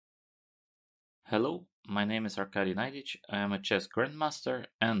Hello, my name is Arkadij Naiditsch. I am a chess grandmaster,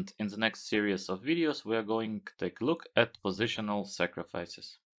 and in the next series of videos we are going to take a look at positional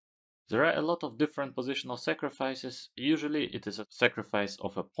sacrifices. There are a lot of different positional sacrifices. Usually it is a sacrifice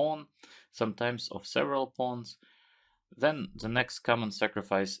of a pawn, sometimes of several pawns. Then the next common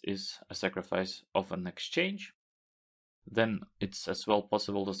sacrifice is a sacrifice of an exchange. Then it's as well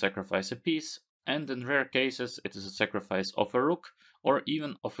possible to sacrifice a piece, and in rare cases it is a sacrifice of a rook or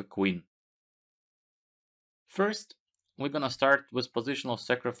even of a queen. First, we're gonna start with positional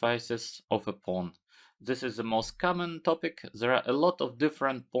sacrifices of a pawn. This is the most common topic. There are a lot of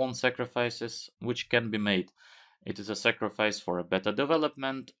different pawn sacrifices which can be made. It is a sacrifice for a better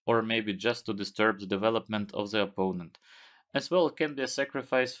development, or maybe just to disturb the development of the opponent. As well, it can be a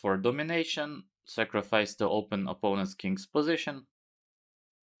sacrifice for domination, sacrifice to open opponent's king's position.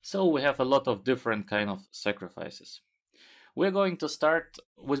 So we have a lot of different kind of sacrifices. We're going to start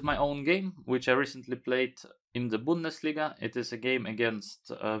with my own game, which I recently played in the Bundesliga. It is a game against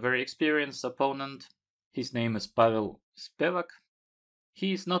a very experienced opponent. His name is Pavel Spevak.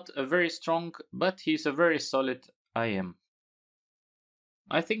 He is not a very strong, but he's a very solid IM.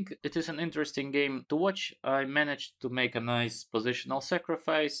 I think it is an interesting game to watch. I managed to make a nice positional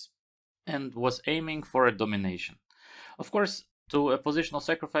sacrifice and was aiming for a domination. Of course, to a positional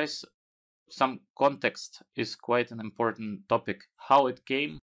sacrifice, some context is quite an important topic. How it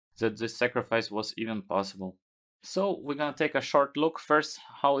came that this sacrifice was even possible. So we're gonna take a short look first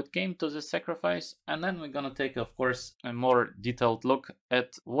how it came to this sacrifice, and then we're gonna take, of course, a more detailed look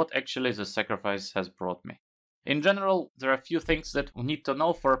at what actually the sacrifice has brought me. In general, there are a few things that we need to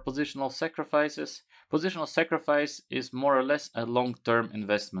know for positional sacrifices. Positional sacrifice is more or less a long-term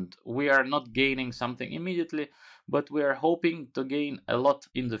investment. We are not gaining something immediately, but we are hoping to gain a lot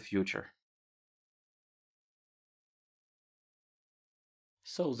in the future.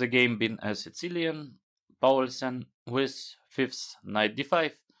 So the game been a Sicilian, Paulsen with 5th knight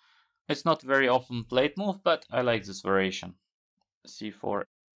d5. It's not very often played move, but I like this variation. c4,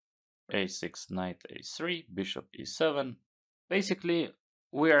 a6, knight a3, bishop e7. Basically,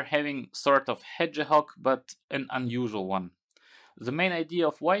 we are having sort of hedgehog, but an unusual one. The main idea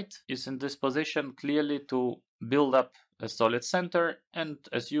of white is in this position clearly to build up a solid center, and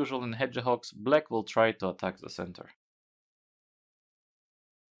as usual in hedgehogs, black will try to attack the center.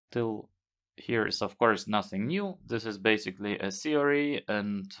 Till here is of course nothing new. This is basically a theory,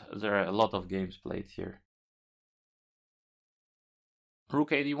 and there are a lot of games played here.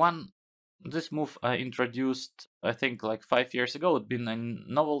 Rook 81. This move I introduced, I think, like 5 years ago. It's been a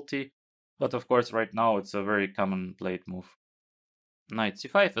novelty, but of course right now it's a very common played move. Knight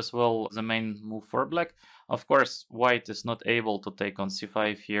c5 as well, the main move for black. Of course, white is not able to take on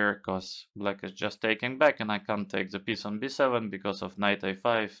c5 here, because black is just taking back, and I can't take the piece on b7 because of knight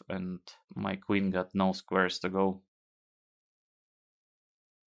a5, and my queen got no squares to go.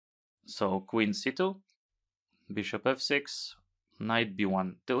 So queen c2, bishop f6, knight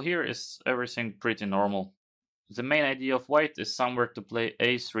b1. Till here is everything pretty normal. The main idea of white is somewhere to play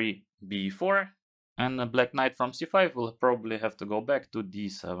a3, b4, and a black knight from c5 will probably have to go back to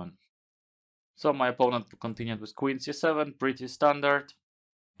d7. So my opponent continued with queen c7, pretty standard.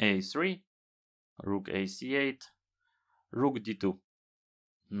 a3, rook ac8, rook d2,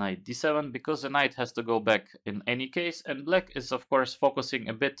 knight d7, because the knight has to go back in any case, and black is of course focusing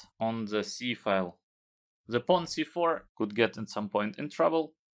a bit on the c file. The pawn c4 could get at some point in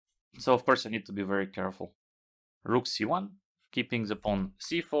trouble, so of course I need to be very careful. Rook c1, keeping the pawn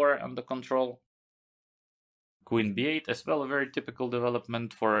c4 under control. Queen b8 as well, a very typical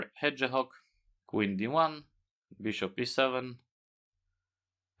development for hedgehog. Queen d1, bishop e7,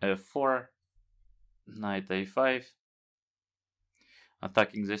 f4, knight a5.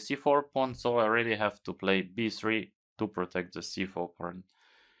 Attacking the c4 pawn, so I already have to play b3 to protect the c4 pawn.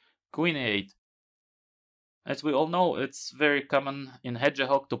 Queen a8. As we all know, it's very common in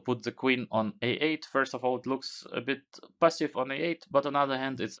hedgehog to put the queen on a8. First of all, it looks a bit passive on a8, but on the other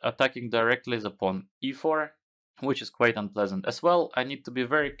hand, it's attacking directly the pawn e4, which is quite unpleasant. As well, I need to be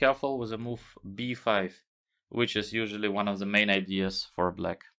very careful with the move b5, which is usually one of the main ideas for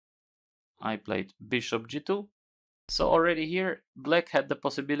black. I played bishop g2. So already here, black had the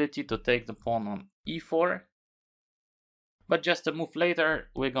possibility to take the pawn on e4. But just a move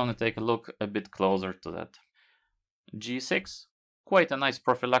later, we're gonna take a look a bit closer to that. g6, quite a nice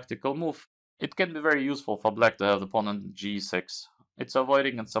prophylactical move. It can be very useful for black to have the pawn on g6. It's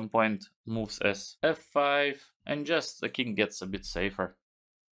avoiding at some point moves as f5, and just the king gets a bit safer.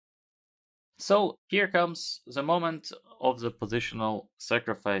 So here comes the moment of the positional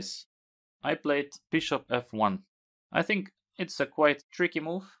sacrifice. I played bishop f1. I think it's a quite tricky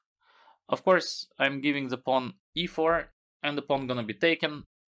move. Of course, I'm giving the pawn e4, and the pawn gonna be taken.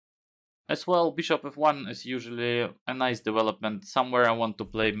 As well, bishop f1 is usually a nice development. Somewhere I want to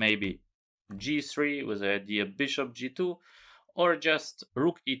play maybe g3 with the idea bishop g2, or just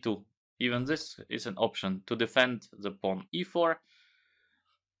rook e2. Even this is an option to defend the pawn e4,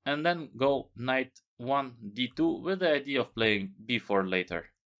 and then go knight 1 d2 with the idea of playing b4 later.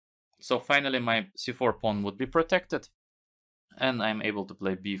 So finally my c4 pawn would be protected, and I'm able to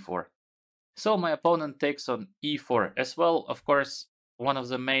play b4. So my opponent takes on e4 as well. Of course, one of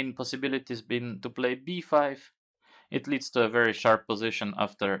the main possibilities being to play b5. It leads to a very sharp position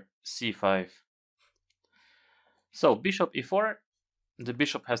after c5. So bishop e4, the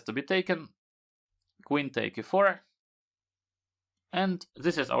bishop has to be taken, queen take e4, and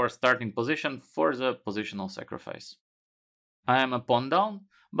this is our starting position for the positional sacrifice. I am a pawn down,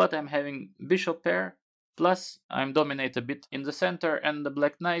 but I'm having bishop pair, plus I'm dominate a bit in the center, and the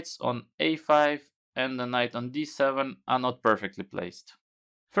black knights on a5 and the knight on d7 are not perfectly placed.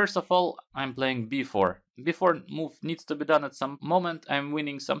 First of all, I'm playing b4. B4 move needs to be done at some moment. I'm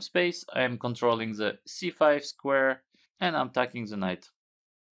winning some space, I'm controlling the c5 square, and I'm attacking the knight.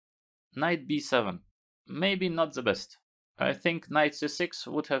 Knight b7, maybe not the best. I think knight c6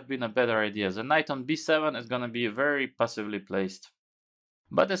 would have been a better idea. The knight on b7 is gonna be very passively placed.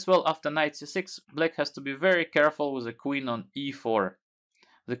 But as well, after knight c6, black has to be very careful with the queen on e4.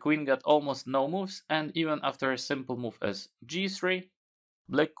 The queen got almost no moves, and even after a simple move as g3,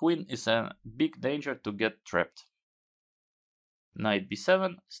 black queen is a big danger to get trapped. Knight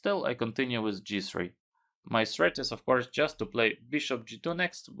b7, still I continue with g3. My threat is of course just to play bishop g2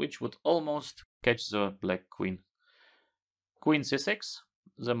 next, which would almost catch the black queen. Queen c6,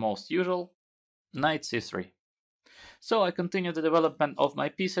 the most usual, knight c3. So I continue the development of my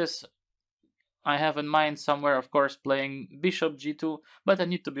pieces. I have in mind somewhere of course playing bishop g2, but I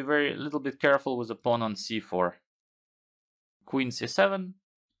need to be very little bit careful with the pawn on c4. Queen c7,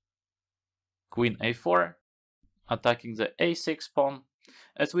 queen a4, attacking the a6 pawn.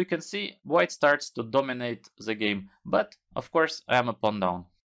 As we can see, white starts to dominate the game, but of course I am a pawn down.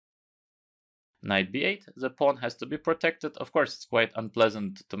 Knight b8, the pawn has to be protected. Of course it's quite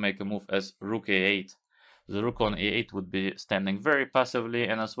unpleasant to make a move as rook a8. The rook on a8 would be standing very passively,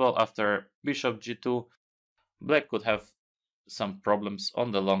 and as well after bishop g2, black could have some problems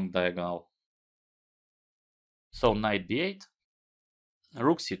on the long diagonal. So knight b8,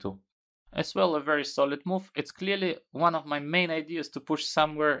 rook c2. As well, a very solid move. It's clearly one of my main ideas to push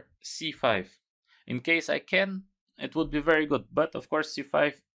somewhere c5. In case I can, it would be very good, but of course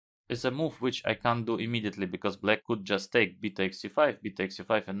c5 is a move which I can't do immediately because black could just take b takes c5, b takes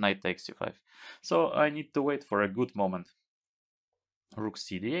c5, and knight takes c5. So I need to wait for a good moment. Rook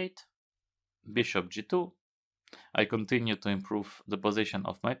cd8, bishop g2. I continue to improve the position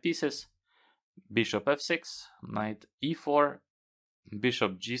of my pieces. Bishop f6, knight e4,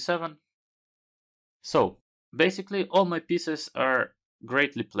 bishop g7. So basically all my pieces are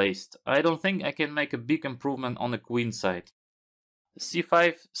greatly placed. I don't think I can make a big improvement on the queen side.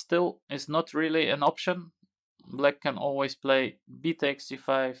 c5 still is not really an option. Black can always play b takes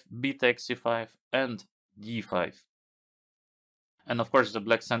c5, b takes c5, and d5. And of course the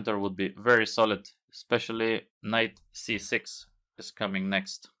black center would be very solid, especially knight c6 is coming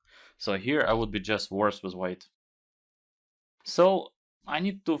next. So here I would be just worse with white. So I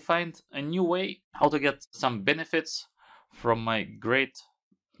need to find a new way how to get some benefits from my great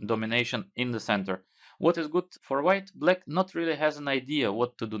domination in the center. What is good for white? Black not really has an idea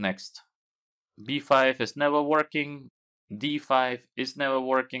what to do next. b5 is never working, d5 is never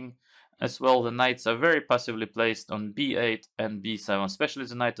working. As well, the knights are very passively placed on b8 and b7, especially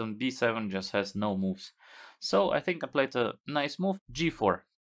the knight on b7 just has no moves. So I think I played a nice move, g4.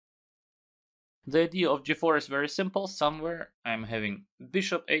 The idea of g4 is very simple. Somewhere I'm having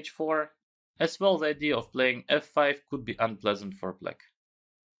bishop h4. As well, the idea of playing f5 could be unpleasant for black.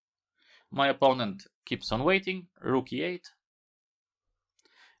 My opponent keeps on waiting, rook e8,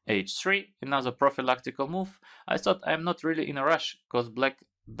 h3, another prophylactical move. I thought I'm not really in a rush because black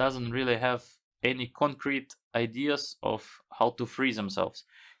doesn't really have any concrete ideas of how to free themselves.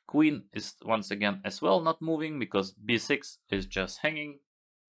 Queen is once again as well not moving because b6 is just hanging.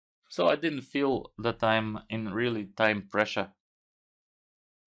 So I didn't feel that I'm in really time pressure.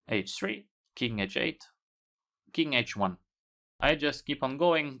 h3, king h8, king h1. I just keep on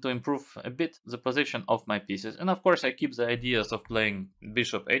going to improve a bit the position of my pieces. And of course I keep the ideas of playing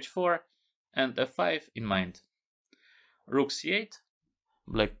bishop h4 and f5 in mind. Rook c8,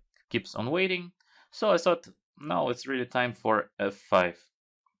 black keeps on waiting. So I thought now it's really time for f5.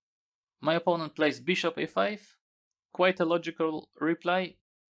 My opponent plays bishop a5, quite a logical reply.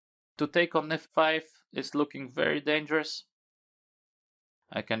 to take on f5 is looking very dangerous.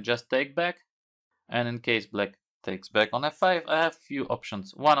 I can just take back, and in case black takes back on f5, I have few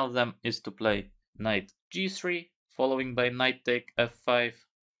options. One of them is to play knight g3, following by knight take f5.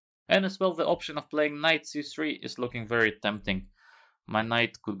 And as well, the option of playing knight c3 is looking very tempting. My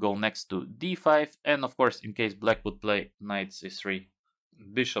knight could go next to d5, and of course, in case black would play knight c3,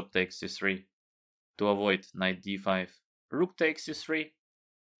 bishop takes c3 to avoid knight d5, rook takes c3.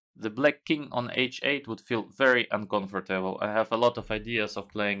 The black king on h8 would feel very uncomfortable. I have a lot of ideas of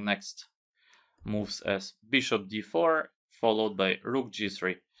playing next moves as bishop d4, followed by rook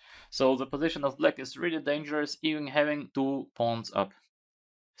g3. So the position of black is really dangerous, even having two pawns up.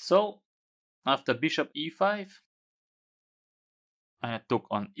 So, after bishop e5, I took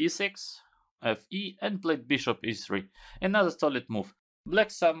on e6, fe, and played bishop e3. Another solid move.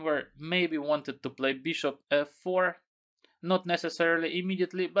 Black somewhere maybe wanted to play bishop f4, not necessarily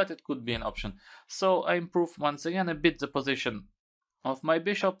immediately, but it could be an option. So I improve once again a bit the position of my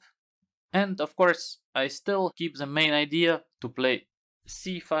bishop. And of course, I still keep the main idea to play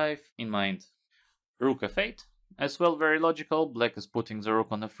c5 in mind. Rook f8, as well very logical. Black is putting the rook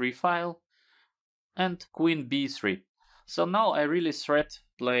on a free file. And queen b3. So now I really threat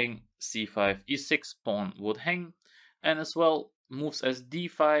playing c5. e6 pawn would hang. And as well, moves as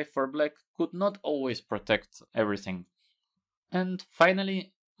d5 for black could not always protect everything. And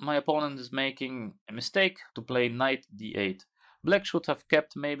finally, my opponent is making a mistake to play knight d8. Black should have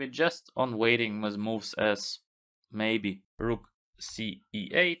kept maybe just on waiting with moves as maybe rook c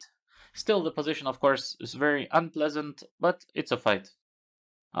e8. Still, the position of course is very unpleasant, but it's a fight.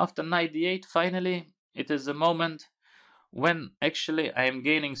 After knight d8, finally, it is the moment when actually I am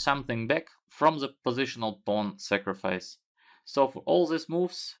gaining something back from the positional pawn sacrifice. So for all these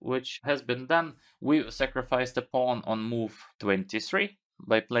moves which has been done, we sacrificed a pawn on move 23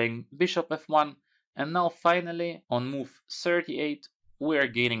 by playing bishop f1, and now finally on move 38 we are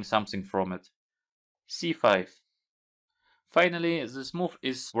gaining something from it. c5. Finally, this move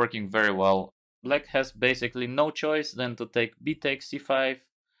is working very well. Black has basically no choice than to take b takes c5.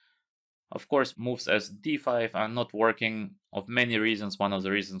 Of course, moves as d5 are not working of many reasons. One of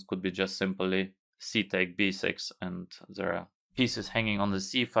the reasons could be just simply c take b6, and there are pieces hanging on the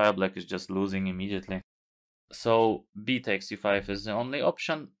c file. Black is just losing immediately. So b takes c5 is the only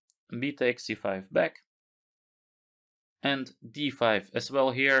option. B takes c5 back. And d5 as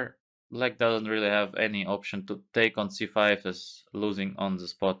well here. Black doesn't really have any option to take on c5, as losing on the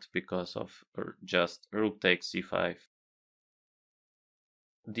spot because of just rook takes c5.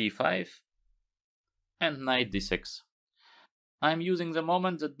 d5 and knight d6. I'm using the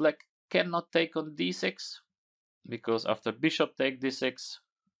moment that black cannot take on d6, because after bishop take d6,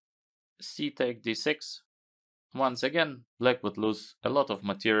 c take d6, once again black would lose a lot of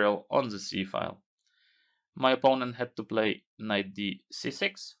material on the c file. My opponent had to play knight d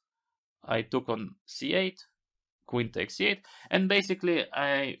c6, I took on c8, queen takes c8, and basically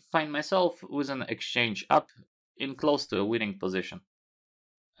I find myself with an exchange up in close to a winning position.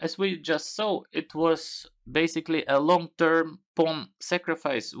 As we just saw, it was basically a long-term pawn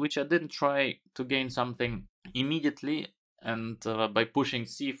sacrifice, which I didn't try to gain something immediately, and by pushing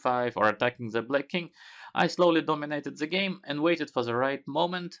c5 or attacking the black king, I slowly dominated the game and waited for the right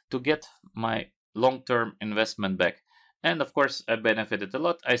moment to get my long-term investment back. And of course, I benefited a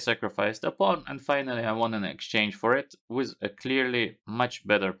lot. I sacrificed a pawn, and finally I won an exchange for it with a clearly much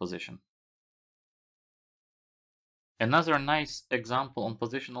better position. Another nice example on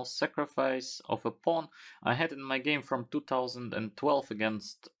positional sacrifice of a pawn I had in my game from 2012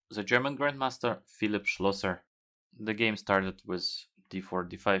 against the German Grandmaster Philipp Schlosser. The game started with d4,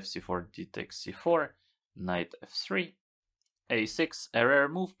 d5, c4, d takes c4, knight f3, a6, a rare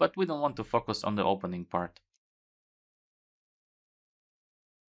move, but we don't want to focus on the opening part.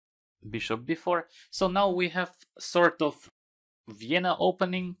 Bishop b4. So now we have sort of Vienna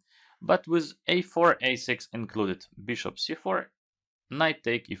opening, but with a4, a6 included. Bishop c4, knight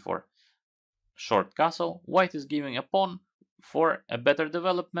take e4. Short castle. White is giving a pawn for a better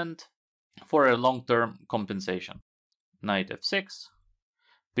development, for a long-term compensation. Knight f6,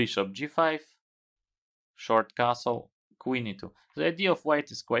 bishop g5, short castle, queen e2. The idea of white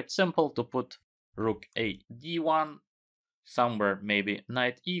is quite simple, to put rook a d1, somewhere maybe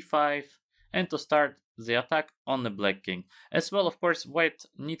knight e5, and to start the attack on the black king. As well, of course, white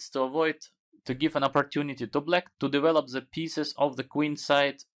needs to avoid to give an opportunity to black to develop the pieces of the queen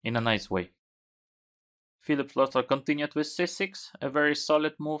side in a nice way. Philipp Schlosser continued with c6, a very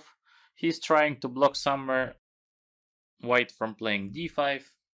solid move. He's trying to block somewhere white from playing d5,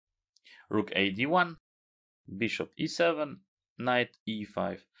 rook a d1, bishop e7, knight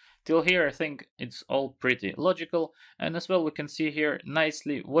e5. Till here I think it's all pretty logical, and as well we can see here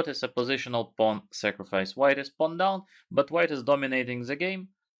nicely what is a positional pawn sacrifice. White is pawn down, but white is dominating the game,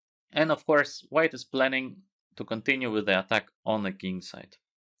 and of course white is planning to continue with the attack on the king side.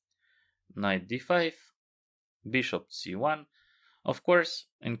 Knight d5, bishop c1. Of course,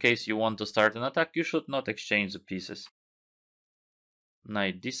 in case you want to start an attack, you should not exchange the pieces.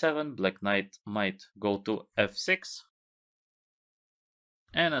 Knight d7, black knight might go to f6.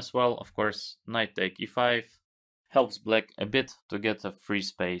 And as well, of course, knight take e5 helps black a bit to get a free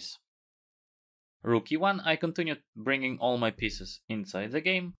space. Rook e1, I continued bringing all my pieces inside the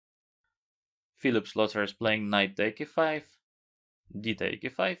game. Philip Slaughter is playing knight take e5, d take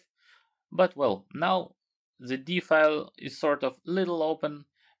e5. But well, now the d file is sort of little open,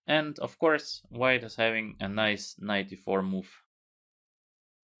 and of course white is having a nice knight e4 move.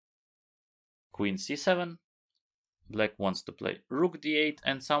 Queen c7, black wants to play rook d8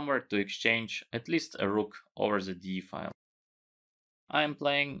 and somewhere to exchange at least a rook over the d file. I am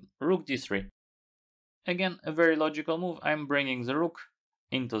playing rook d3. Again, a very logical move. I'm bringing the rook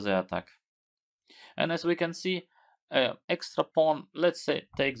into the attack. And as we can see, extra pawn, let's say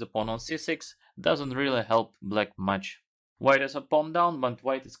take the pawn on c6, doesn't really help black much. White is a pawn down, but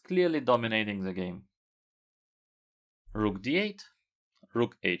white is clearly dominating the game. Rook d8,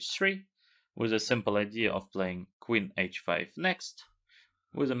 rook h3, with a simple idea of playing queen h5 next,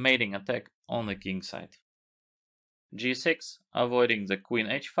 with a mating attack on the king side. g6, avoiding the queen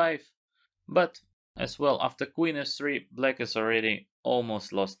h5, but as well after queen s3, black is already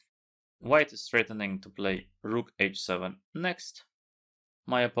almost lost. White is threatening to play rook h7 next.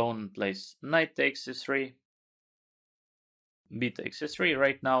 My opponent plays knight takes c3, b takes c3.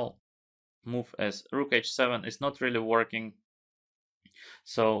 Right now, move as rook h7 is not really working,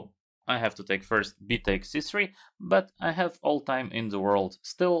 so I have to take first b takes c3, but I have all time in the world.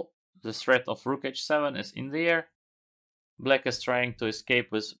 Still, the threat of rook h7 is in the air. Black is trying to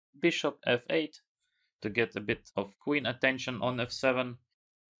escape with bishop f8 to get a bit of queen attention on f7.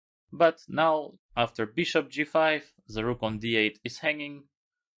 But now, after bishop g5, the rook on d8 is hanging,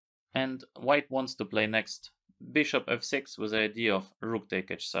 and white wants to play next bishop f6 with the idea of rook take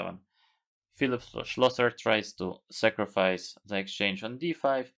h7. Philip Schlosser tries to sacrifice the exchange on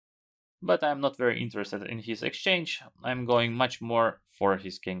d5, but I'm not very interested in his exchange. I'm going much more for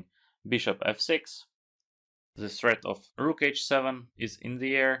his king. Bishop f6. The threat of rook h7 is in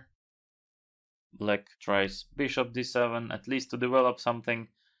the air. Black tries bishop d7, at least to develop something.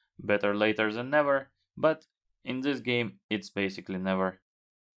 Better later than never, but in this game it's basically never.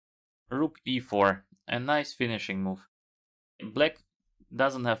 Rook e4, a nice finishing move. Black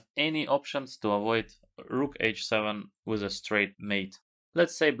doesn't have any options to avoid rook h7 with a straight mate.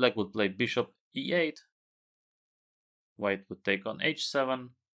 Let's say black would play bishop e8, white would take on h7,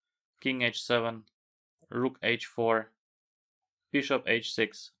 king h7, rook h4, bishop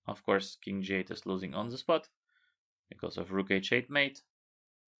h6, of course king g8 is losing on the spot because of rook h8 mate,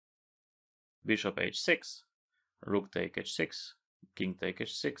 bishop h6, rook take h6, king take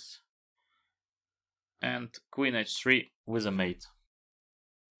h6, and queen h3 with a mate.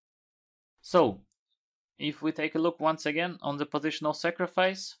 So, if we take a look once again on the positional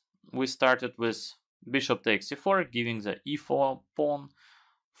sacrifice, we started with bishop takes e4, giving the e4 pawn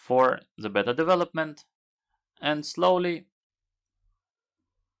for the better development, and slowly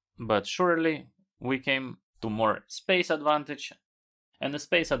but surely we came to more space advantage, and the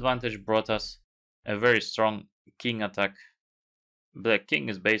space advantage brought us a very strong king attack. Black king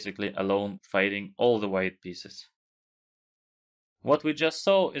is basically alone fighting all the white pieces. What we just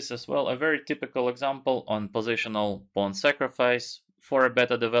saw is as well a very typical example on positional pawn sacrifice for a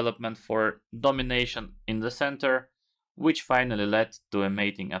better development for domination in the center, which finally led to a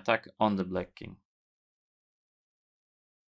mating attack on the black king.